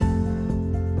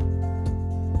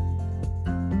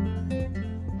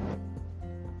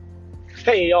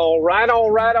Hey, all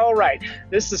right.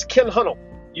 This is Ken Hunnell.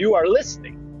 You are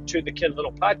listening to the Ken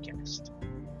Hunnell Podcast.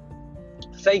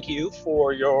 Thank you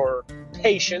for your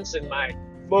patience in my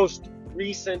most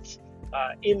recent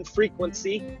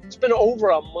infrequency. It's been over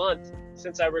a month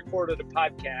since I recorded a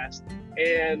podcast,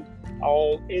 and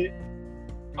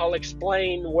I'll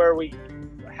explain where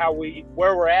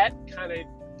we're at, kind of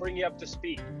bring you up to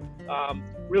speed.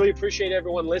 Really appreciate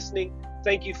everyone listening.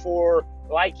 Thank you for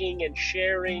liking and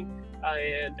sharing,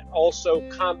 and also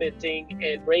commenting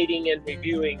and rating and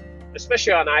reviewing,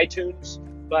 especially on iTunes.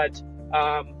 But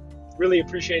really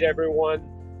appreciate everyone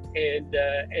and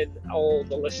all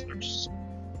the listeners.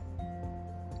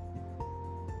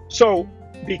 So,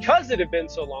 because it had been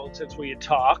so long since we had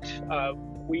talked,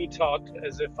 we talked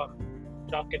as if I'm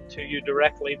talking to you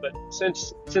directly. But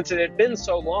since it had been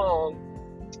so long,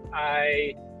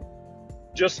 I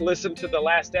just listened to the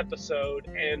last episode,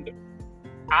 and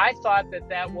I thought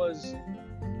that was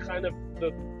kind of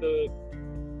the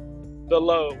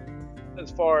low as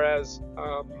far as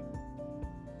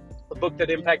the book that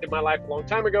impacted my life a long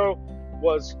time ago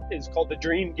is called The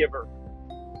Dream Giver.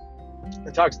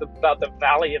 It talks about the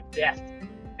valley of death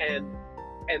and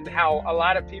how a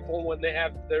lot of people, when they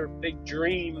have their big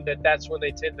dream, that's when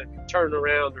they tend to turn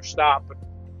around or stop and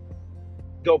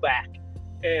go back.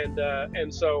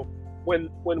 And so when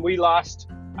we lost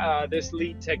this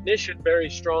lead technician, very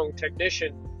strong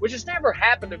technician, which has never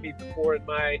happened to me before in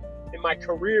my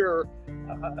career,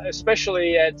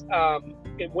 especially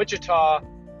in Wichita.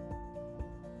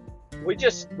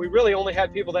 We really only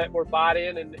had people that were bought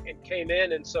in and came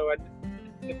in, and so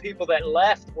the people that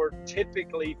left were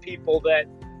typically people that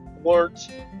weren't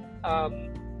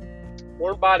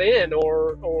bought in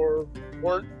or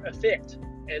weren't a fit,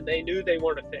 and they knew they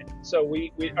weren't a fit. So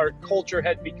our culture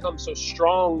had become so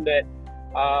strong that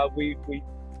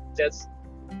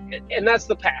that's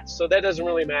the past, so that doesn't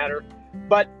really matter.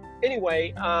 But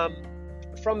anyway,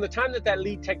 from the time that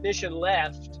lead technician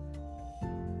left,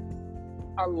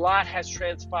 a lot has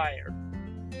transpired.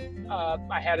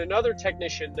 I had another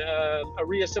technician, a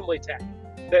reassembly tech,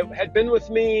 that had been with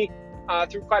me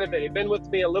through quite a bit. He'd been with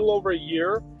me a little over a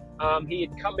year. He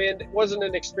had come in, wasn't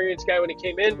an experienced guy when he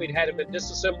came in. We'd had him in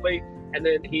disassembly, and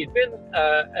then he had been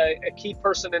a key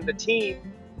person in the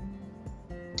team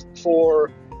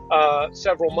for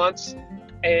several months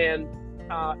and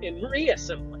in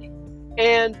reassembly.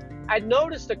 And I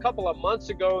noticed a couple of months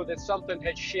ago that something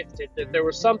had shifted, that there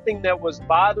was something that was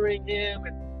bothering him,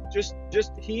 and just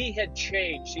he had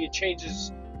changed. He had changed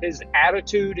his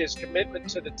attitude, his commitment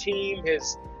to the team,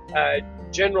 his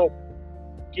general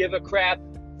give a crap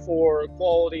for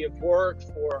quality of work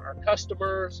for our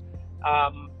customers.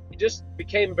 He just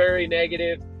became very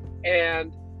negative,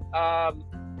 and I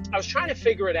was trying to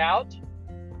figure it out.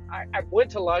 I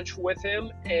went to lunch with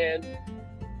him,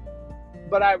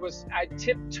 but I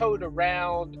tiptoed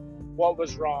around what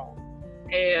was wrong.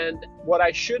 And what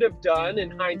I should have done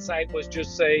in hindsight was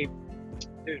just say,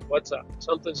 dude, what's up?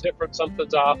 Something's different,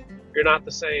 something's off. You're not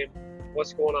the same.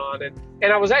 What's going on?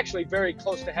 And I was actually very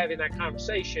close to having that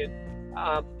conversation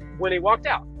when he walked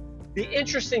out. The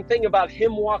interesting thing about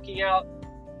him walking out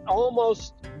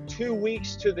almost 2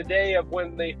 weeks to the day of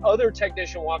when the other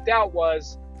technician walked out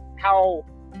was how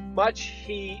much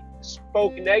he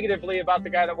spoke negatively about the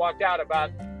guy that walked out,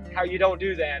 about how you don't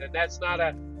do that, and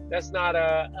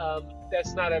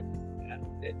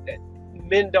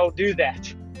men don't do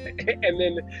that. And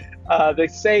then the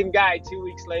same guy 2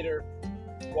 weeks later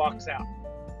walks out.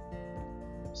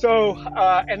 So,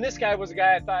 and this guy was a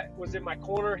guy I thought was in my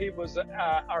corner. He was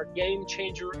our game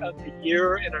changer of the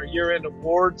year in our year-end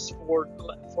awards for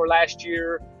last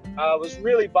year. Was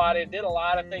really bought in, did a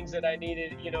lot of things that I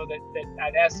needed, that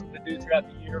I'd asked him to do throughout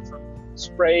the year, from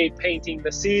spray painting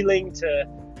the ceiling to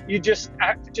just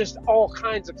all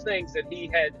kinds of things that he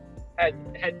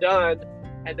had done.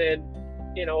 And then,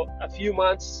 a few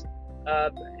months,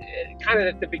 kind of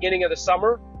at the beginning of the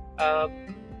summer,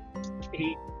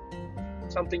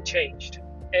 something changed.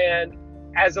 And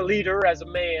as a leader, as a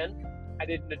man, I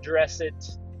didn't address it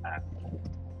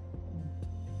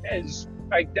as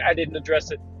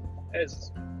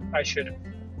I should have.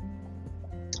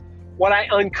 What I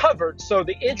uncovered, so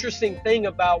the interesting thing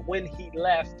about when he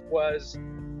left was,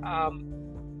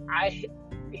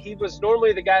 he was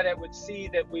normally the guy that would see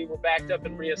that we were backed up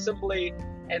in reassembly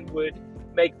and would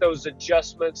make those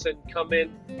adjustments and come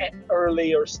in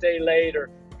early or stay late or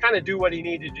kind of do what he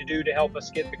needed to do to help us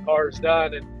get the cars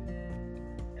done. And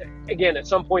again, at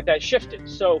some point that shifted.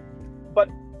 So, but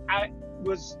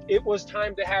it was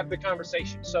time to have the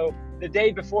conversation. So the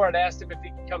day before, I'd asked him if he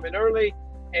could come in early,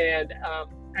 and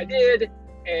I did.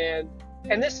 And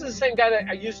this is the same guy that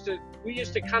I used to we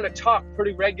used to kind of talk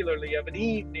pretty regularly of an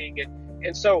evening,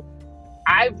 and so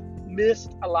I've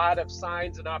missed a lot of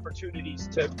signs and opportunities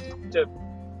to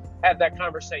have that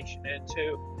conversation and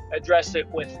to address it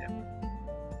with him.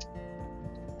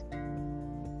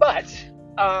 But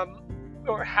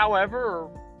or however,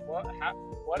 or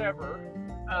whatever.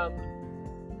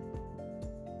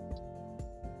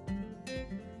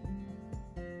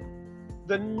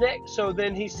 So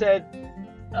then he said,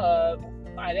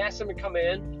 I'd asked him to come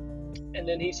in, and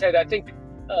then he said, I think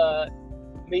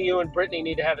me, you, and Brittany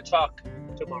need to have a talk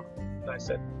tomorrow. And I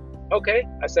said, okay.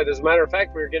 I said, as a matter of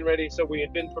fact, we were getting ready. So we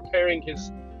had been preparing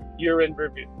his year-end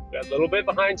review. We're a little bit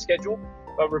behind schedule,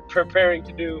 but we're preparing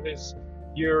to do his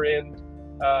year-end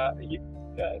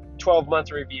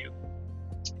 12-month review.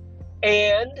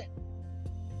 And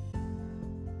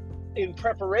in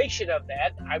preparation of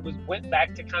that, I went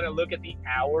back to kind of look at the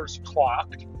hours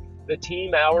clocked, the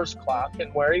team hours clocked,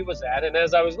 and where he was at. And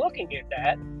as I was looking at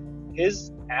that,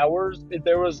 his hours,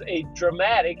 there was a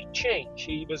dramatic change.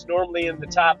 He was normally in the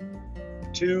top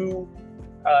two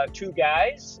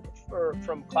guys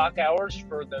from clock hours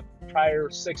for the prior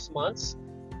 6 months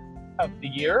of the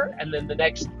year, and then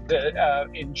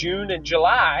in June and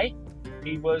July,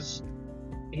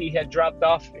 he had dropped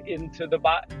off into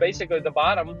basically the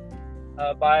bottom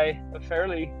by a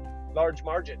fairly large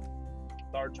margin.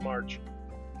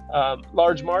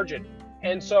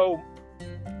 And so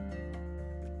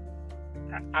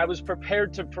I was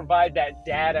prepared to provide that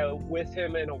data with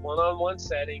him in a one-on-one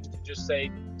setting to just say,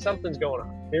 something's going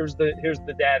on. Here's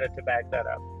the data to back that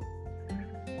up.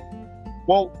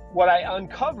 Well, what I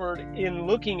uncovered in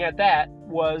looking at that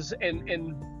was,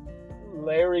 and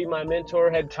Larry, my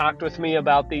mentor, had talked with me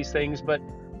about these things, but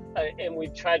and we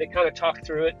tried to kind of talk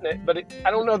through it, but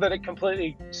I don't know that it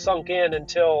completely sunk in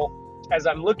until, as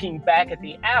I'm looking back at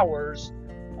the hours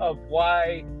of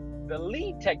why the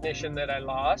lead technician that I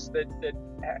lost, that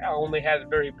I only had it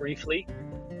very briefly,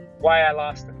 why I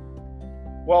lost it.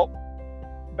 Well,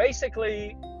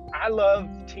 basically, I love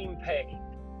team pay.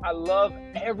 I love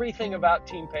everything about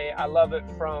team pay. I love it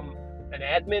from an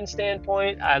admin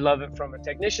standpoint. I love it from a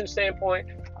technician standpoint.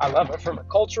 I love it from a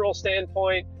cultural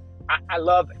standpoint. I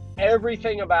love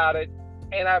everything about it.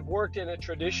 And I've worked in a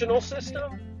traditional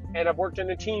system, and I've worked in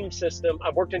a team system.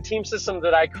 I've worked in team systems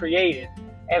that I created,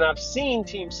 and I've seen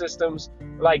team systems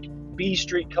like B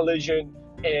Street Collision,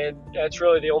 and that's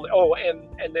really the only. Oh,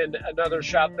 and then another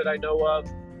shop that I know of,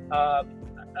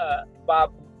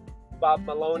 Bob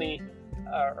Maloney.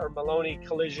 Or Maloney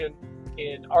Collision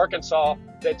in Arkansas,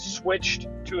 that switched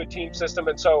to a team system.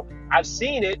 And so I've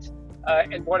seen it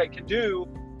and what it can do.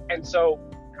 And so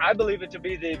I believe it to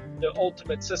be the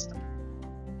ultimate system.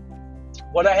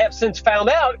 What I have since found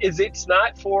out is it's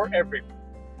not for everyone.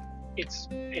 It's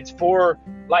for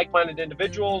like-minded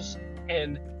individuals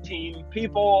and team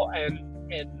people and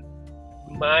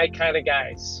my kind of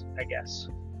guys, I guess.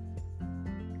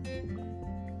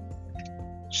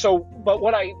 So, but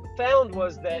what I found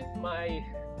was that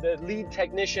the lead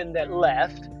technician that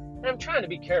left, and I'm trying to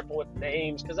be careful with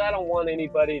names because I don't want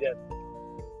anybody to,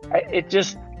 it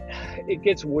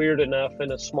gets weird enough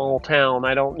in a small town.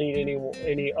 I don't need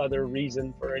any other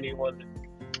reason for anyone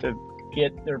to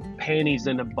get their panties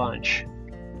in a bunch.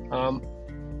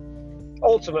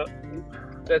 Ultimately,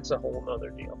 that's a whole other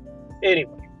deal.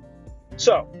 Anyway,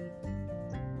 so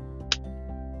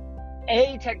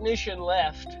a technician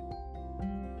left.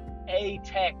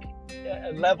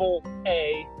 Level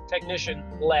A technician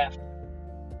left,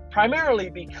 primarily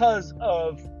because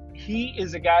of he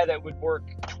is a guy that would work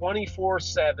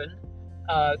 24/7,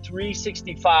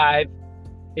 365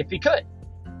 if he could.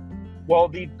 Well,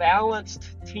 the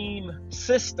balanced team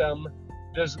system,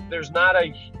 there's not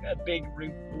a big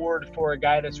reward for a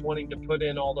guy that's wanting to put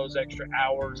in all those extra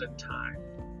hours and time.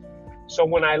 So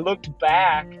when I looked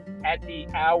back at the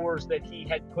hours that he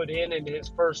had put in his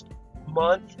first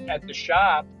month at the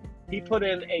shop, he put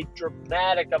in a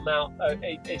dramatic amount,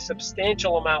 a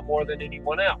substantial amount more than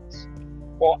anyone else.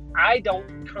 Well, I don't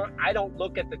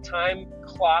look at the time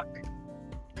clock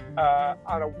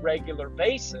on a regular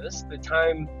basis.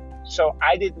 So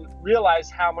I didn't realize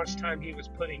how much time he was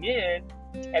putting in.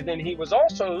 And then he was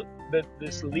also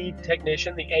this lead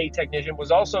technician, the A technician,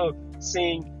 was also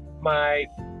seeing my,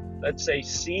 let's say,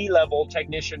 C-level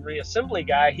technician reassembly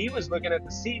guy. He was looking at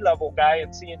the C-level guy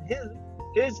and seeing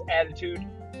his attitude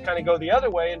kind of go the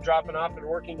other way and dropping off and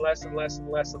working less and less and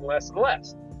less and less and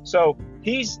less. So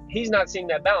he's not seeing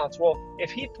that balance. Well,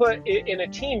 if he put in a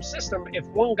team system, if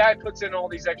one guy puts in all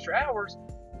these extra hours,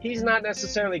 he's not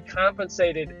necessarily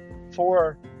compensated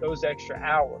for those extra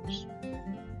hours.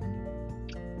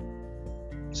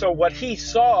 So what he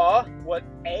saw, what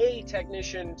a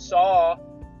technician saw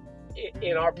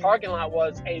in our parking lot,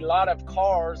 was a lot of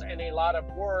cars and a lot of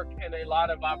work and a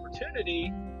lot of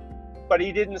opportunity, but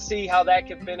he didn't see how that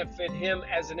could benefit him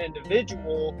as an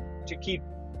individual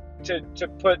to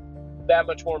put that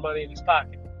much more money in his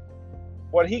pocket.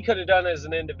 What he could have done as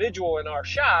an individual in our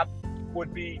shop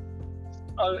would be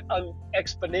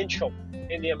exponential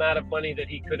in the amount of money that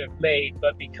he could have made,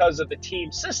 but because of the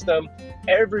team system,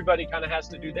 everybody kind of has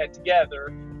to do that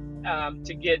together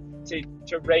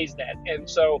to raise that. And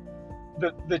so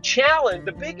the challenge,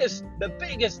 the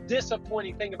biggest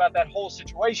disappointing thing about that whole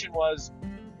situation was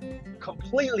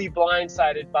completely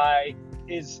blindsided by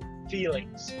his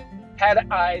feelings.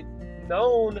 Had I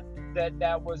known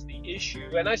that was the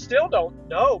issue, and I still don't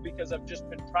know because I've just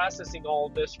been processing all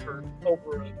of this for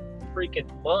over a freaking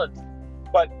month,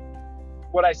 but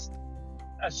what I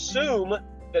assume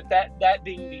that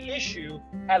being the issue,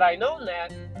 had I known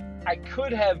that, I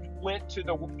could have went to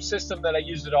the system that I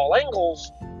used at All Angles,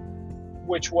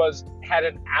 which had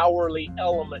an hourly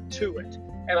element to it.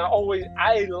 And I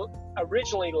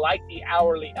originally liked the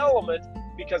hourly element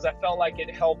because I felt like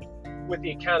it helped with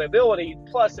the accountability.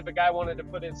 Plus, if a guy wanted to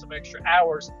put in some extra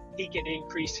hours, he could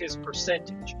increase his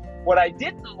percentage. What I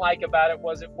didn't like about it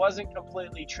was it wasn't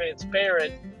completely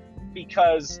transparent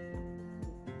because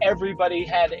everybody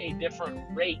had a different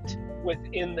rate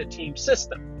within the team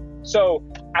system. So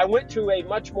I went to a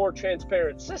much more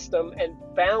transparent system and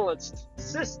balanced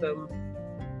system,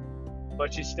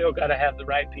 but you still got to have the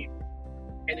right people.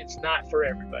 And it's not for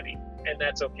everybody, and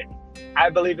that's okay.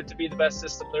 I believe it to be the best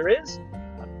system there is,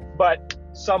 but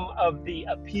some of the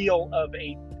appeal of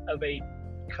a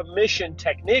commission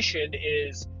technician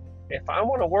is, if I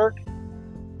want to work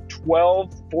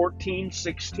 12, 14,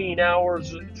 16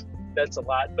 hours, that's a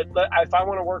lot, but if I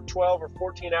want to work 12 or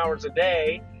 14 hours a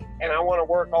day, and I want to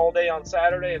work all day on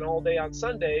Saturday and all day on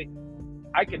Sunday,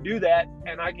 I can do that,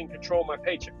 and I can control my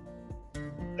paycheck.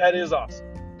 That is awesome.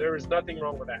 There is nothing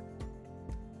wrong with that.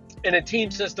 In a team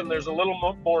system, there's a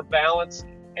little more balance,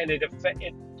 and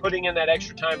putting in that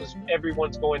extra time is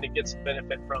everyone's going to get some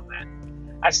benefit from that.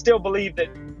 I still believe that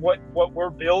what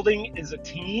we're building is a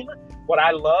team. What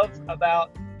I love about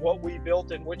what we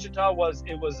built in Wichita was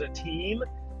it was a team.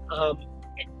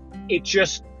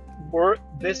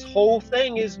 This whole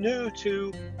thing is new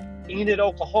to Enid,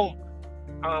 Oklahoma.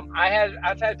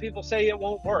 I've had people say it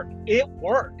won't work. It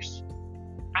works.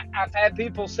 I've had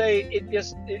people say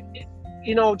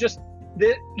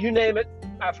you name it,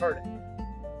 I've heard it.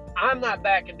 I'm not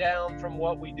backing down from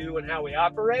what we do and how we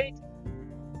operate,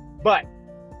 but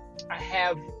I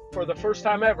have, for the first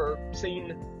time ever,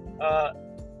 seen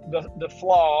the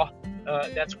flaw,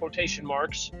 that's quotation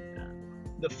marks,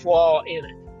 the flaw in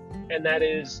it. And that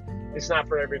is, it's not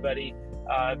for everybody.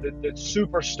 The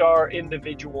superstar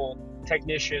individual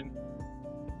technician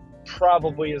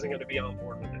probably isn't going to be on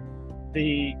board with it.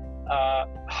 The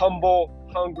humble,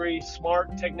 hungry,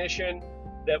 smart technician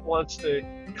that wants to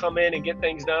come in and get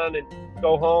things done and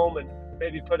go home and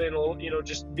maybe put in a little,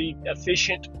 just be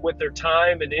efficient with their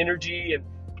time and energy and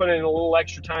put in a little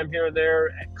extra time here and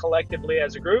there collectively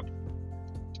as a group,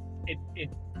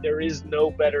 there is no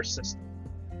better system.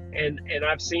 And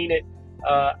I've seen it.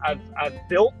 I've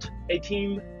built a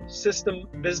team system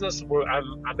business where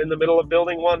I'm in the middle of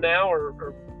building one now,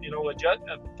 or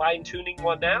fine tuning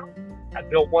one now. I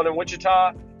built one in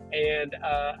Wichita, and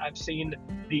I've seen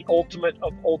the ultimate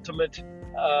of ultimate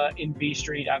in B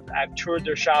Street. I've toured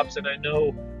their shops, and I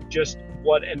know just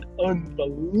what an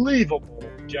unbelievable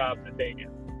job that they do.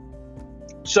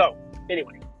 So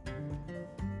anyway,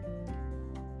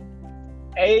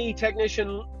 A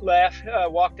technician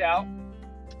walked out.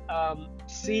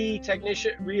 C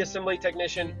technician, reassembly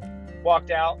technician,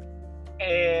 walked out,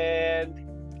 and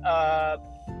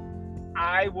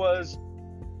I was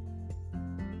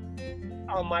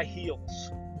on my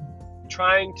heels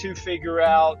trying to figure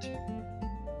out,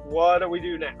 what do we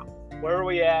do now? Where are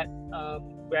we at?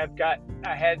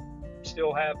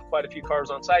 Still have quite a few cars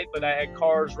on site, but I had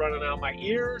cars running out my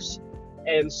ears,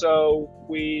 and so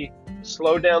we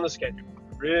slowed down the schedule,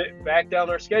 back down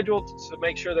our schedule to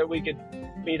make sure that we could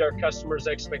meet our customers'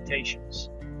 expectations.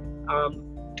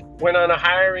 Went on a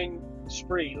hiring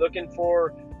spree, looking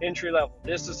for entry-level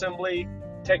disassembly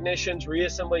technicians,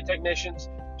 reassembly technicians,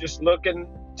 just looking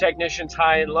technicians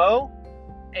high and low,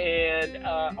 and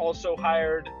also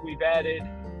we've added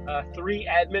 3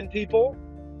 admin people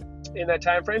in that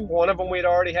time frame. One of them we'd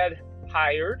already had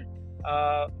hired,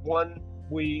 one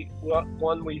we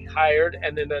hired,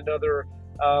 and then another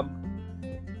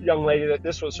young lady that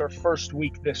this was her first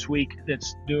week this week,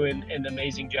 that's doing an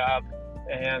amazing job,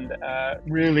 and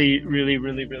really, really,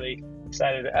 really, really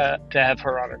excited to have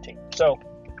her on our team. So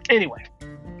anyway,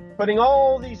 putting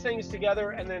all these things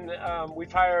together, and then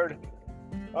we've hired.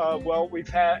 We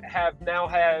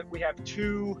have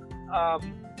 2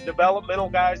 developmental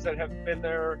guys that have been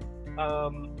there.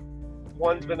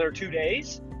 One's been there 2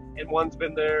 days, and one's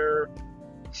been there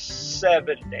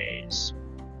 7 days.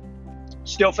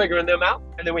 Still figuring them out.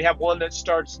 And then we have one that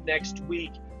starts next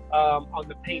week on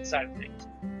the paint side of things.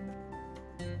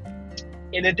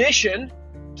 In addition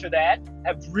to that,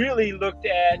 I've really looked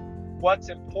at what's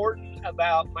important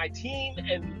about my team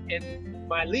and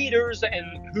my leaders, and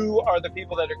who are the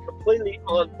people that are completely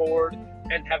on board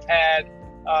and have had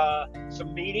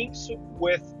some meetings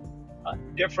with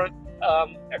different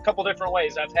a couple different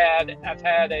ways. I had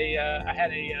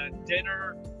a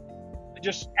dinner.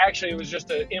 It was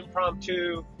just an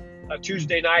impromptu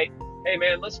Tuesday night. Hey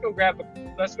man, let's go grab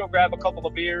a couple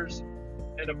of beers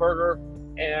and a burger,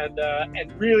 and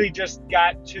really just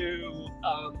got to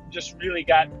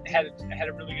had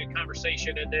a really good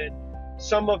conversation. And then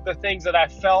some of the things that I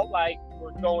felt like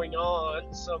were going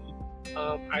on,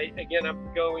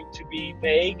 I'm going to be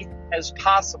vague as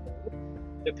possible.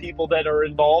 The people that are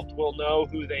involved will know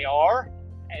who they are,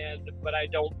 but I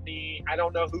don't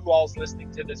know who all's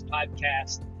listening to this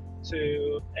podcast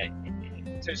to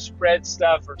spread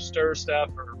stuff or stir stuff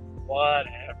or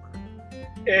whatever.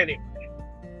 Anyway,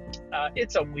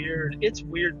 it's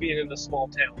weird being in a small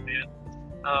town, man.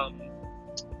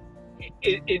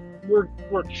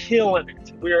 We're killing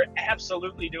it. We're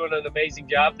absolutely doing an amazing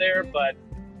job there, but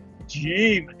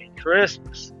gee, many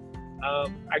Christmas.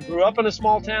 I grew up in a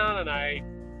small town, and I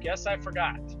guess I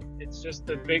forgot. It's just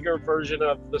a bigger version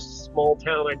of the small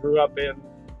town I grew up in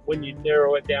when you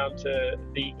narrow it down to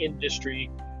the industry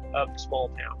of the small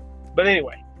town. But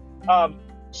anyway,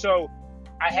 so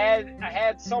I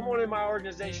had someone in my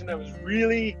organization that was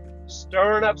really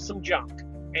stirring up some junk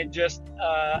and just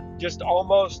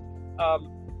almost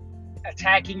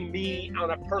attacking me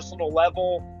on a personal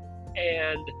level.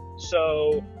 And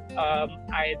so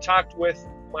I had talked with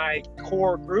my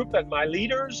core group and my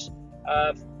leaders.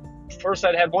 First,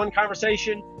 I'd had one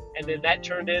conversation, and then that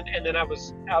turned in, and then I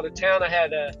was out of town. I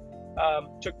had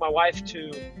took my wife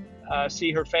to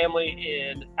see her family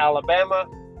in Alabama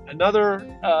another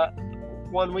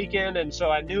one weekend, and so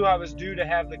I knew I was due to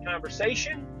have the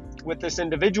conversation with this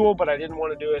individual, but I didn't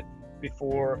want to do it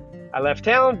before I left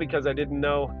town because I didn't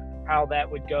know how that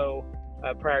would go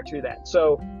prior to that.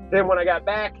 So then when I got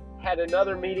back, had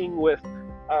another meeting with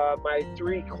my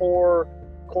 3 core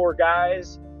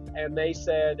guys, and they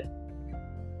said,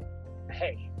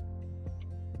 hey,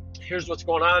 here's what's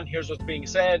going on, here's what's being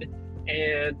said,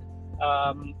 and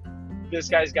this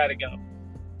guy's got to go.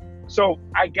 So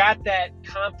I got that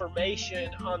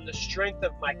confirmation on the strength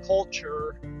of my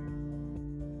culture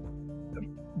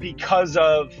because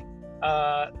of,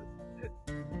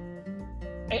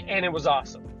 and it was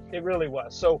awesome. It really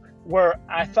was. So where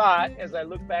I thought, as I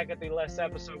look back at the last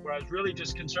episode, where I was really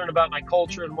just concerned about my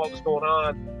culture and what was going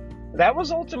on, that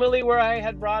was ultimately where I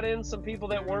had brought in some people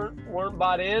that weren't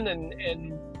bought in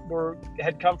and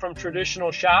had come from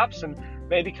traditional shops and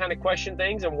maybe kind of questioned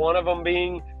things. And one of them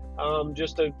being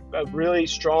just a really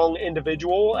strong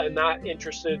individual and not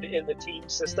interested in the team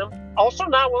system. Also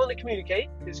not willing to communicate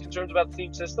his concerns about the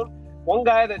team system. One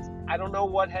guy that I don't know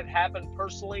what had happened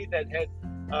personally that had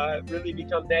really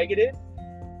become negative.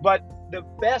 But the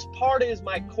best part is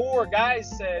my core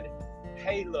guys said,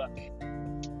 hey, look,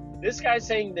 this guy's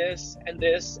saying this and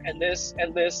this and this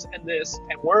and this and this,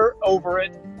 and we're over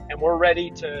it, and we're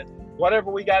ready to, whatever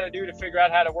we got to do to figure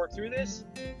out how to work through this,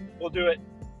 we'll do it.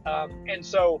 And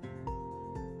so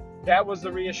that was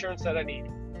the reassurance that I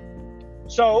needed.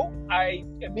 So I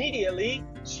immediately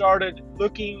started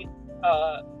looking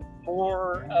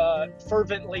more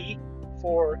fervently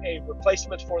for a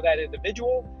replacement for that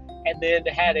individual, and then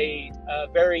had a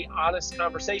very honest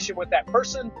conversation with that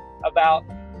person about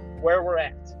where we're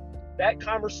at. That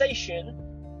conversation,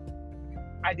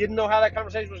 I didn't know how that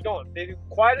conversation was going.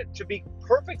 To be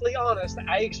perfectly honest,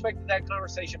 I expected that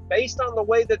conversation, based on the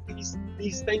way that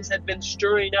these things had been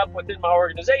stirring up within my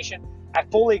organization, I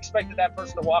fully expected that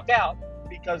person to walk out,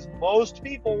 because most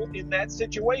people in that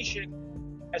situation,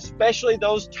 especially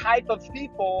those type of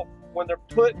people, when they're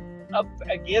put up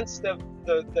against the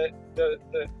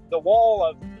wall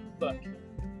of, look,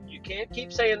 you can't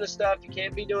keep saying this stuff, you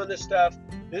can't be doing this stuff,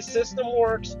 this system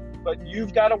works, but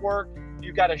you've got to work,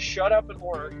 you've got to shut up and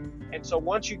work. And so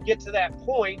once you get to that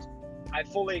point, I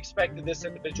fully expected this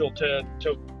individual to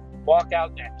walk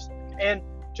out next. And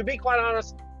to be quite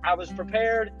honest, I was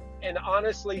prepared and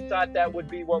honestly thought that would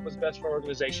be what was best for our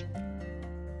organization.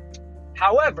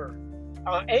 However,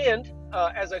 and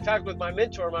as I talked with my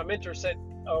mentor said,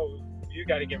 "Oh, you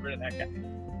got to get rid of that guy.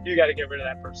 You got to get rid of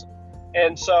that person."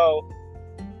 And so,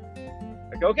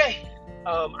 like, okay.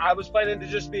 I was planning to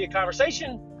just be a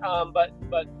conversation, but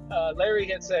Larry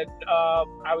had said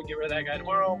I would get rid of that guy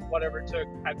tomorrow. Whatever it took,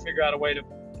 I'd figure out a way to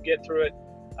get through it.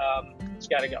 It's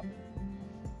got to go.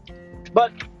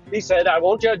 But he said, "I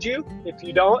won't judge you if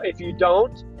you don't,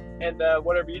 and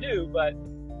whatever you do. But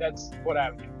that's what I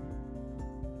would do."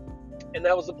 And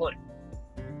that was the plan.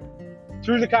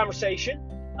 Through the conversation,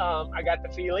 I got the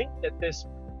feeling that this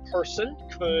person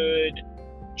could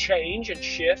change and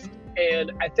shift.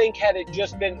 And I think had it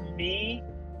just been me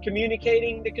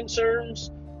communicating the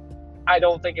concerns, I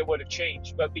don't think it would have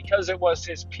changed. But because it was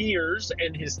his peers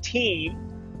and his team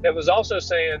that was also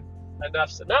saying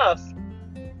enough's enough,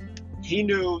 he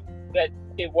knew that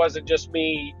it wasn't just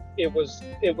me. It was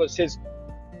his.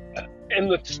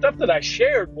 And the stuff that I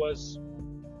shared was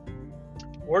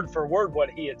word for word what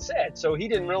he had said. So he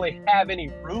didn't really have any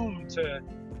room to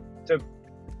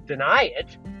deny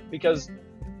it, because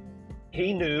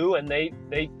he knew, and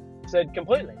they said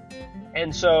completely.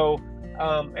 And so,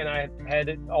 and I had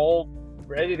it all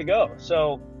ready to go.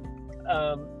 So,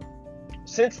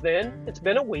 since then, it's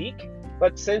been a week,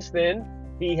 but since then,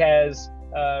 he has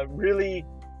really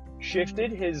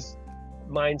shifted his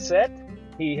mindset.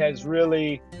 He has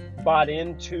really bought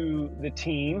into the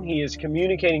team. He is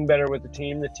communicating better with the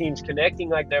team. The team's connecting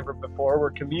like never before.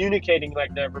 We're communicating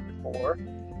like never before.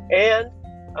 And,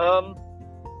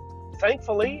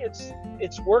 thankfully,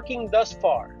 it's working thus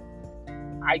far.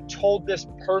 I told this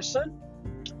person,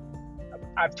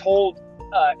 I've told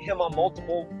him on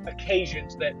multiple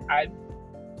occasions that I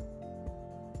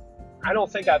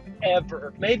don't think I've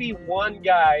ever, maybe one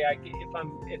guy,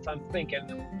 if I'm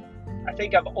thinking, I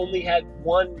think I've only had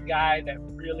one guy that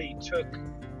really took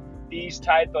these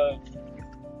type of,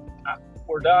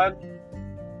 we're done,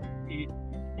 you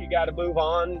got to move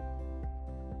on,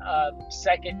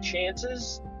 second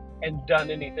chances, and done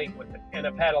anything with it. And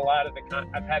I've had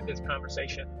I've had this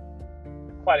conversation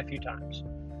quite a few times.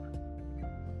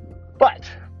 But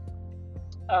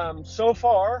so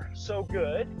far, so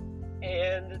good,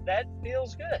 and that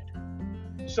feels good.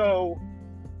 So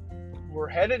we're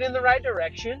headed in the right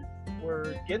direction.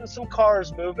 We're getting some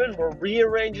cars moving. We're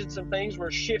rearranging some things. We're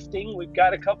shifting. We've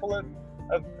got a couple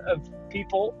of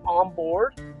people on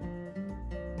board,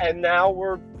 and now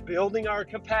we're building our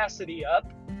capacity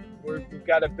up. We've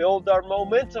got to build our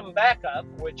momentum back up,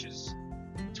 which is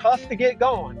tough to get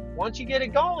going. Once you get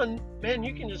it going, man,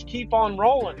 you can just keep on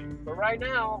rolling it. But right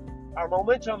now, our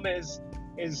momentum is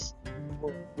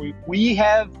we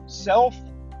have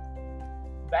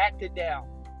backed it down.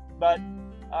 But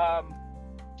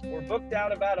we're booked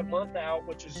out about a month out,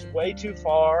 which is way too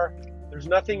far. There's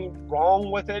nothing wrong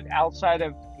with it outside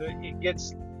of it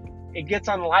gets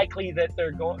unlikely that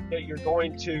you're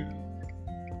going to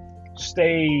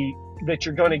stay, that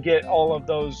you're going to get all of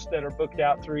those that are booked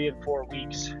out 3 and 4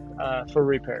 weeks for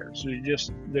repairs.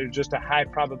 There's just a high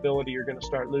probability you're going to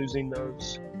start losing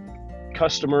those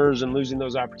customers and losing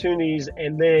those opportunities.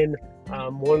 And then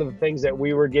one of the things that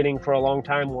we were getting for a long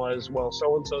time was, well,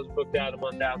 so-and-so's booked out a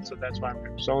month out, so that's why I'm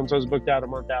here. So-and-so's booked out a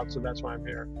month out, so that's why I'm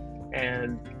here.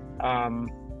 And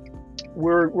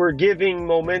we're giving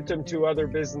momentum to other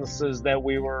businesses that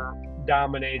we were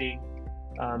dominating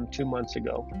 2 months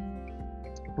ago.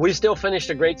 We still finished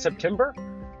a great September,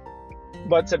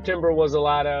 but September was a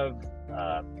lot of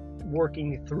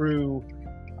working through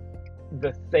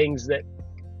the things that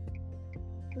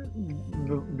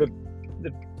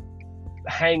the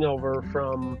hangover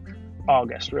from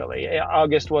August, really.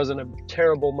 August wasn't a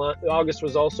terrible month. August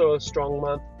was also a strong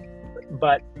month,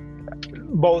 but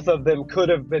both of them could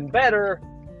have been better,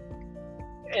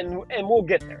 and we'll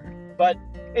get there. But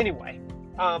anyway,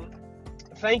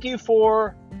 thank you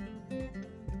for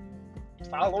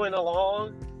following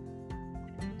along.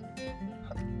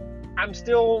 I'm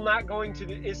still not going to,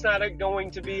 it's not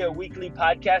going to be a weekly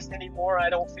podcast anymore. I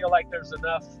don't feel like there's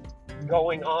enough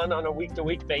going on a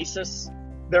week-to-week basis.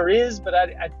 There is, but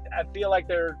I feel like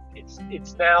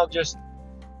it's now just,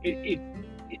 I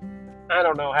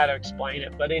don't know how to explain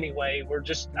it, but anyway,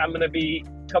 I'm going to be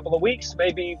a couple of weeks,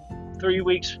 maybe 3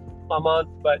 weeks a month,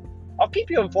 but I'll keep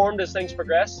you informed as things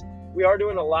progress. We are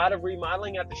doing a lot of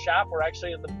remodeling at the shop. We're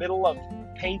actually in the middle of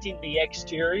painting the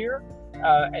exterior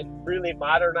and really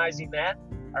modernizing that.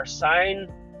 Our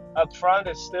sign up front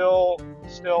is still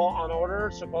on order.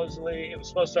 Supposedly, it was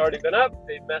supposed to already been up.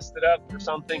 They messed it up for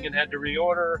something and had to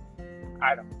reorder.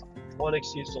 I don't know. One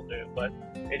excuse will do. But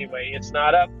anyway, it's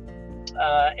not up.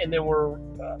 And then we're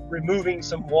removing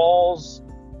some walls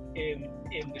in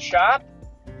the shop.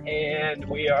 and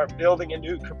we are building a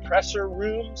new compressor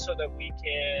room so that we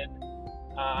can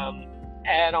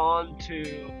add on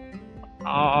to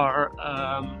our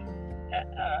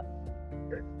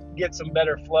get some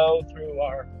better flow through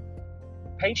our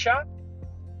paint shop,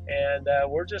 and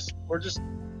we're just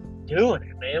doing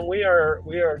it, man. We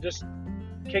are just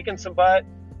kicking some butt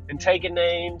and taking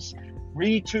names,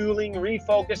 retooling,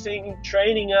 refocusing,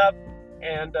 training up,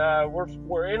 and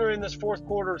we're entering this fourth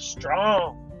quarter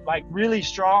strong, like really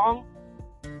strong,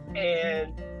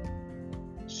 and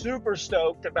super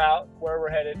stoked about where we're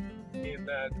headed in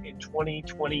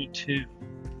 2022.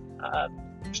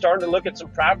 Starting to look at some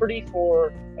property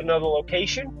for another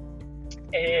location,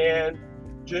 and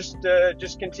just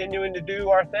continuing to do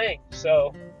our thing.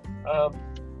 So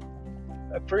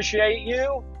appreciate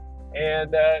you,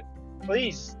 and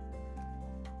please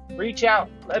reach out,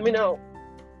 let me know.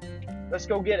 Let's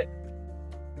go get it.